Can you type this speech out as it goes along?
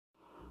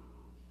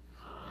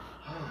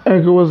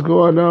Anchor, what's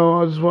going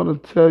on? I just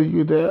want to tell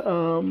you that,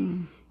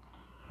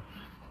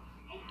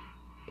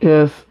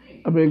 yes,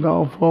 I've been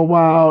gone for a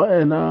while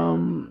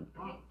and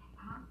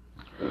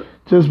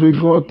just been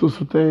going through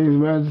some things,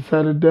 man. I just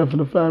had a death in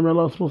the family. I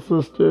lost my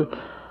sister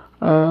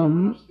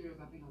um,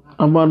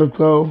 a month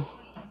ago,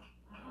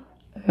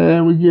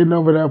 and we're getting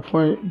over that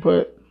point.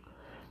 But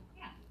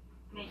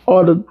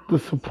all the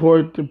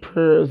support, the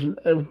prayers, and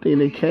everything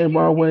that came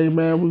our way,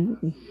 man,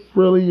 we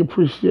really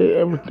appreciate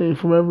everything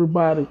from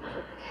everybody.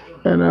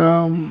 And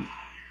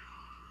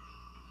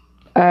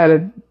I had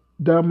a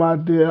dumb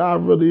idea. I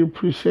really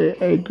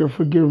appreciate Anchor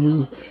for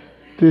giving me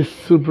this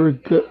super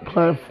good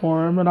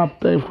platform, and I'm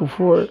thankful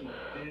for it.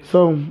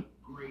 So,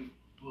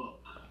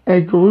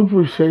 Anchor, we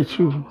appreciate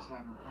you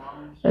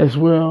as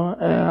well.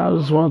 And I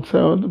just want to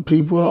tell the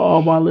people,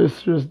 all my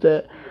listeners,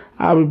 that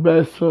I'll be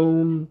back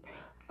soon.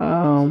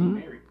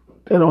 Um,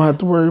 they don't have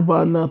to worry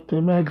about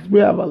nothing, man, because we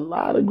have a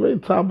lot of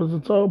great topics to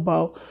talk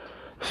about,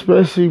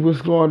 especially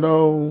what's going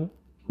on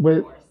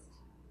with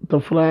the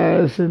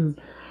Flash and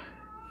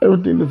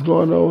everything that's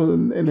going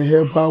on in the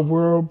hip hop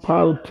world,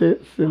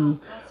 politics, and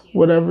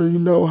whatever. You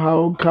know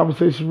how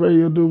conversation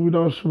radio do. We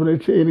don't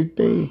discriminate to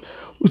anything.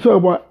 We talk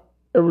about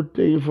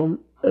everything from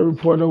every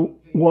point of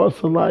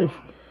walks of life.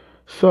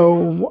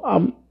 So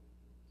I'm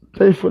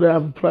thankful to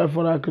have a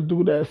platform that I could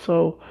do that.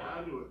 So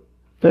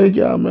thank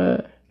y'all,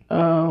 man.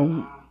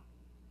 Um,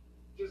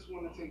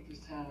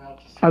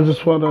 I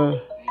just want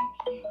to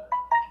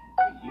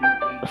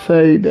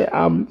say that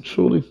I'm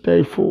truly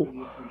thankful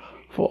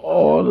for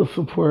all the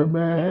support,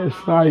 man.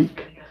 It's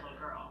like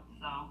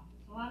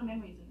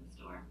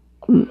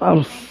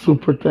I'm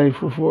super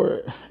thankful for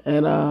it,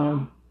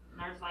 and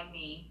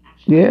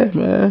yeah,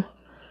 man,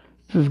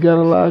 just got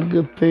a lot of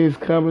good things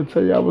coming.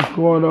 Tell y'all what's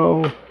going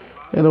on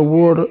in the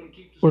world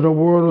with the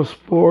world of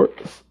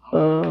sports,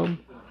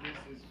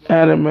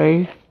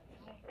 anime,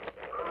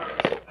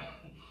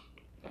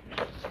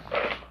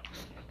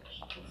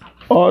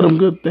 all them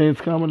good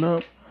things coming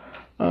up.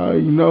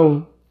 You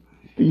know,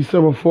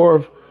 December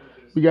 4th,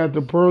 we got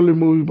the Burley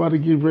movie about to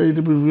get ready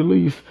to be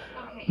released.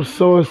 I'm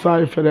so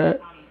excited for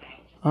that.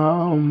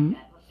 Um,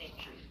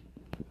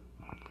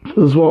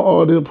 just want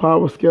all the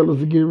power scalers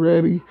to get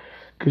ready,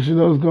 cause you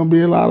know there's gonna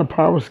be a lot of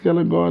power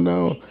scaling going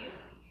on.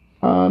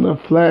 The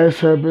Flash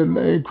having an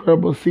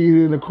incredible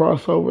season. The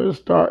crossover is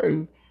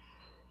starting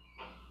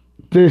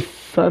this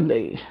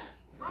Sunday,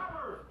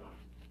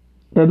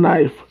 the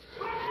 9th.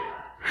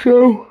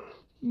 So,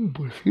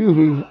 excuse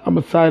me, I'm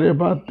excited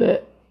about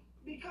that.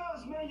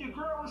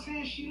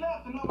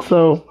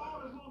 So,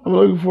 I'm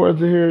looking forward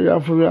to hearing y'all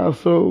from y'all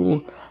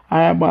soon.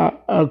 I have my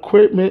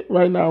equipment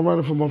right now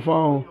running from my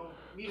phone.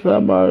 So I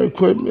have my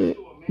equipment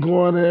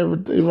going and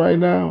everything right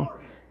now.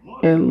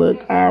 And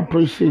look, I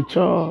appreciate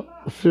y'all.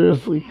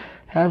 Seriously,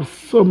 have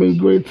so many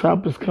great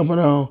topics coming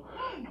on.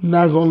 I'm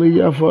not gonna leave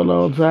y'all for a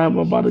long time.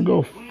 I'm about to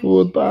go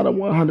full throttle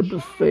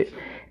 100%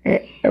 and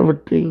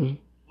everything.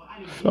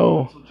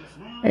 So,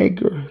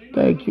 Anchor,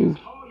 thank you.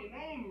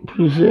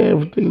 Appreciate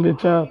everything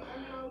that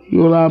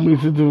you allow me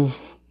to do.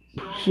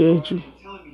 Appreciate you.